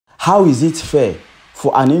How is it fair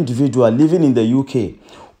for an individual living in the UK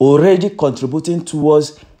already contributing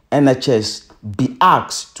towards NHS be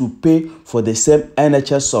asked to pay for the same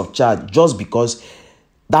NHS surcharge just because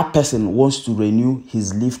that person wants to renew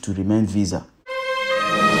his leave to remain visa?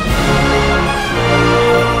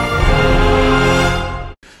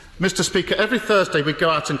 Mr. Speaker, every Thursday we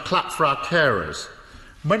go out and clap for our carers.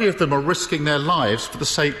 Many of them are risking their lives for the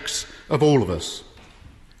sakes of all of us.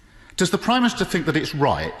 Does the Prime Minister think that it's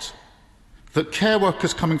right that care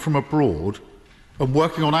workers coming from abroad and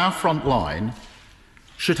working on our front line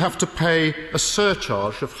should have to pay a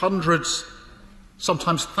surcharge of hundreds,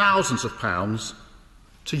 sometimes thousands of pounds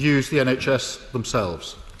to use the NHS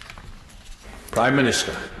themselves? Prime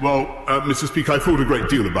Minister. Well, Mr. Speaker, I thought a great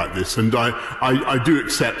deal about this, and I do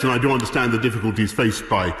accept and I do understand the difficulties faced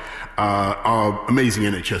by our amazing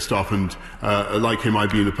NHS staff, and like him, I've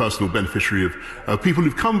been a personal beneficiary of people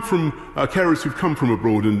who've come from, carers who've come from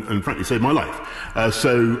abroad and frankly saved my life.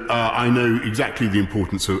 So I know exactly the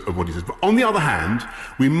importance of what he says. But on the other hand,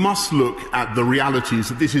 we must look at the realities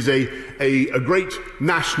that this is a great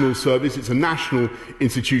national service, it's a national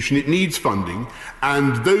institution, it needs funding,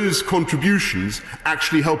 and those contributions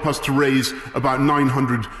actually help us to raise about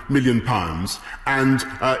 £900 million, and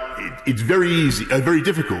it's very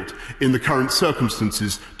difficult in the current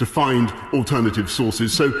circumstances to find alternative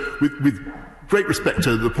sources. So with great respect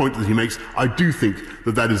to the point that he makes, I do think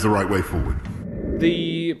that that is the right way forward.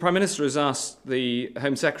 The Prime Minister has asked the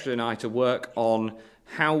Home Secretary and I to work on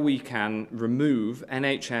how we can remove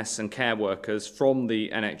NHS and care workers from the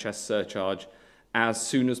NHS surcharge as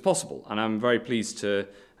soon as possible, and I'm very pleased to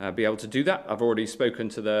be able to do that. I've already spoken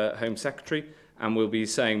to the Home Secretary and we'll be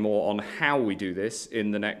saying more on how we do this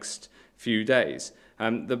in the next few days.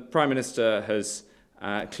 The Prime Minister has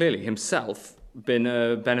clearly himself been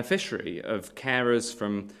a beneficiary of carers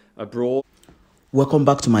from abroad. Welcome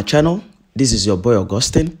back to my channel. This is your boy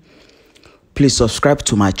Augustine. Please subscribe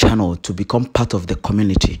to my channel to become part of the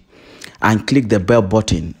community and click the bell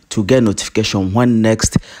button to get notification when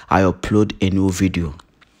next I upload a new video.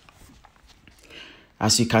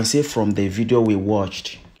 As you can see from the video we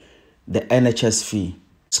watched, the NHS fee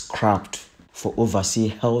is scrapped for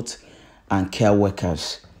overseas health and care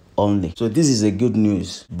workers only. So this is a good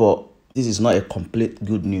news, but this is not a complete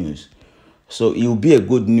good news. So it will be a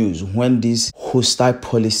good news when this hostile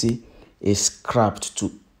policy is scrapped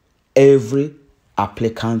to every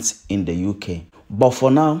applicant in the UK. But for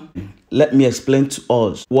now, let me explain to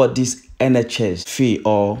us what this NHS fee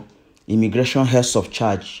or immigration health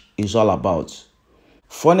surcharge is all about.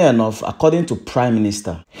 Funny enough, according to Prime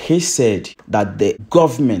Minister, he said that the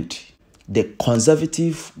government, the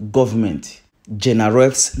Conservative government,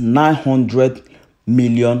 generates £900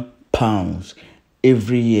 million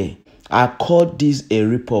every year. I call this a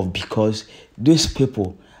ripoff because these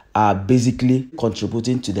people are basically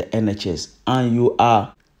contributing to the NHS and you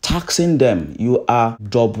are taxing them, you are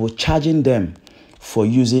double charging them for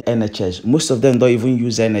using NHS. Most of them don't even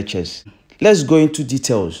use NHS. Let's go into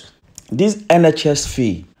details. This NHS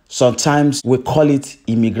fee, sometimes we call it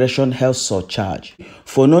immigration health surcharge.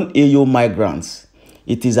 For non-EU migrants,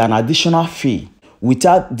 it is an additional fee.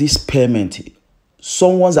 Without this payment,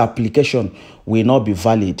 someone's application will not be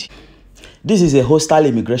valid. This is a hostile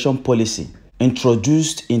immigration policy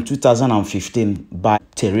introduced in 2015 by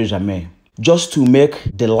Theresa May, just to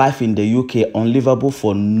make the life in the UK unlivable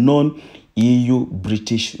for non-EU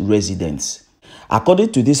British residents.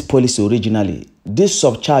 According to this policy originally, this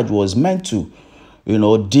surcharge was meant to,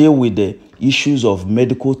 deal with the issues of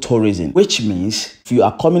medical tourism, which means if you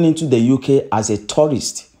are coming into the UK as a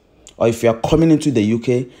tourist, or if you are coming into the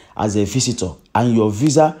UK as a visitor and your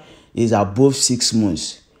visa is above 6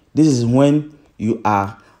 months, this is when you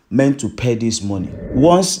are meant to pay this money.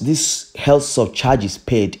 Once this health surcharge is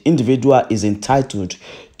paid, individual is entitled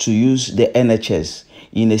to use the NHS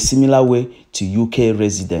in a similar way to UK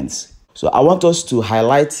residents. So I want us to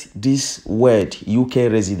highlight this word,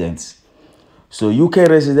 UK residents. So UK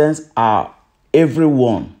residents are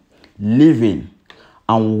everyone living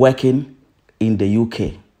and working in the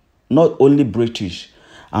UK, not only British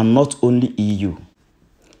and not only EU.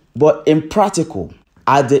 But in practical,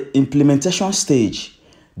 at the implementation stage,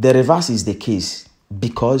 the reverse is the case,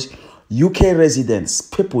 because UK residents,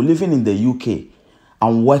 people living in the UK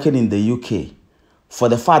and working in the UK, for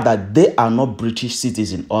the fact that they are not British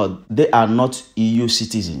citizens or they are not EU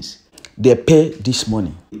citizens, they pay this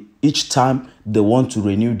money each time they want to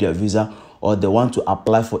renew their visa or they want to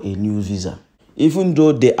apply for a new visa. Even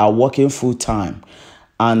though they are working full-time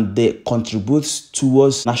and they contribute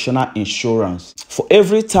towards national insurance, for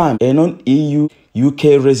every time a non-EU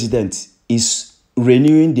UK resident is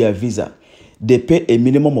renewing their visa, they pay a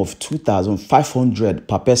minimum of 2,500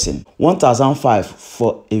 per person, 1,500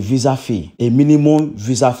 for a visa fee, a minimum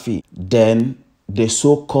visa fee, then the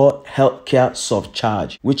so-called healthcare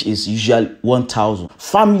surcharge, which is usually 1,000.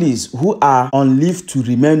 Families who are on leave to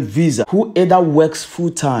remain visa, who either works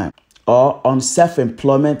full-time or on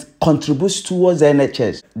self-employment, contributes towards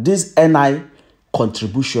NHS. This NI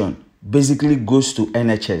contribution basically goes to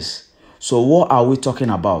NHS. So what are we talking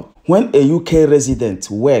about? When a UK resident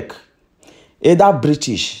work, either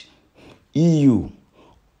British, EU,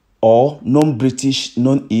 or non-British,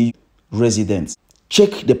 non-EU residents, check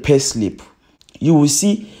the pay slip. You will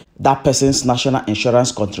see that person's national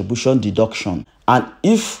insurance contribution deduction. And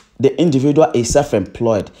if the individual is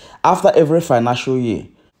self-employed, after every financial year,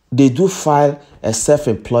 they do file a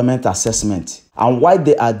self-employment assessment. And while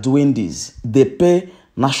they are doing this, they pay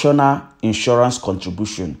national insurance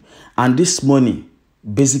contribution. And this money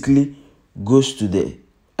basically goes to the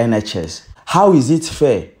NHS. How is it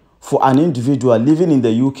fair for an individual living in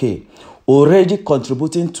the UK already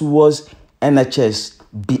contributing towards NHS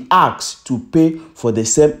be asked to pay for the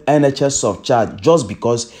same NHS surcharge just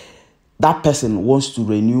because that person wants to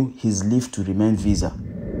renew his leave to remain visa?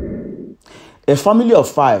 A family of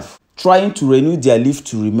 5 trying to renew their leave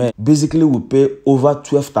to remain basically will pay over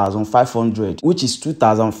 12,500, which is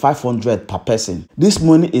 2,500 per person. This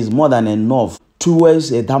money is more than enough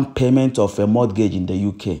towards a down payment of a mortgage in the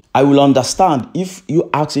UK. I will understand if you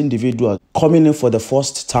ask individuals coming in for the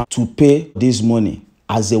first time to pay this money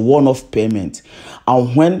as a one-off payment,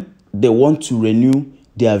 and when they want to renew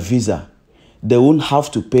their visa, they won't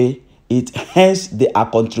have to pay it. Hence, they are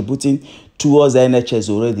contributing towards the NHS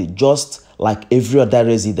already, just like every other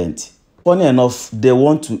resident. Funny enough, they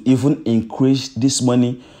want to even increase this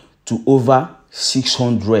money to over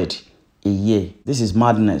 600 a year. This is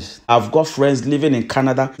madness. I've got friends living in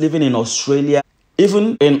Canada, living in Australia,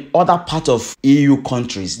 even in other parts of EU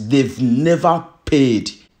countries. They've never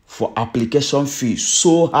paid for application fees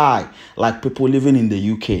so high like people living in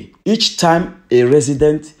the UK. Each time a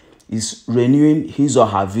resident is renewing his or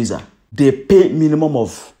her visa, they pay minimum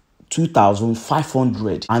of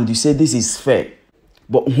 2,500, and you say this is fair.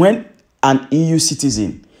 But when an EU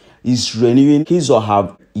citizen is renewing his or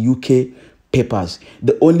her UK papers,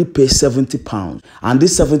 they only pay £70, and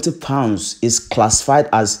this £70 is classified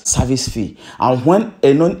as service fee. And when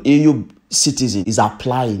a non-EU citizen is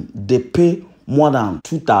applying, they pay more than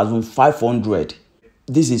 2,500.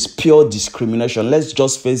 This is pure discrimination. Let's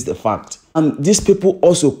just face the fact. And these people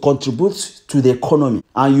also contribute to the economy,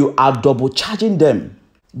 and you are double charging them.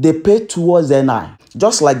 They pay towards NI,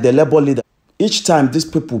 just like the labor leader. Each time these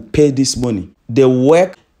people pay this money, they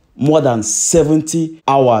work more than 70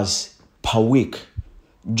 hours per week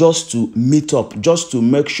just to meet up, just to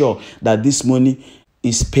make sure that this money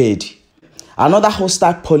is paid. Another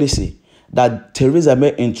hostile policy that Theresa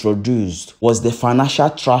May introduced was the financial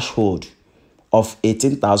threshold of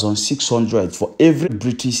 18,600 for every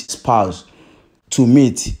British spouse to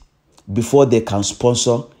meet before they can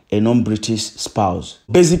sponsor a non-British spouse.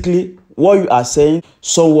 Basically, what you are saying,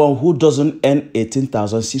 someone who doesn't earn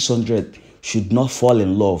 18,600 should not fall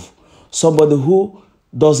in love. Somebody who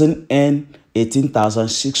doesn't earn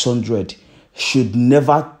 18,600 should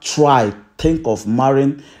never think of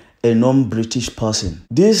marrying a non-British person.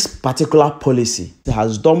 This particular policy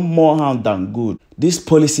has done more harm than good. This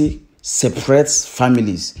policy separates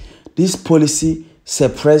families. This policy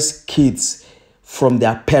separates kids from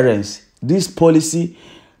their parents. This policy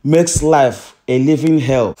makes life a living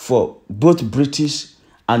hell for both British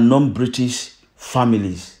and non-British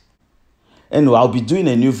families. Anyway, I'll be doing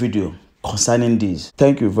a new video concerning this.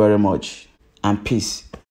 Thank you very much, and peace.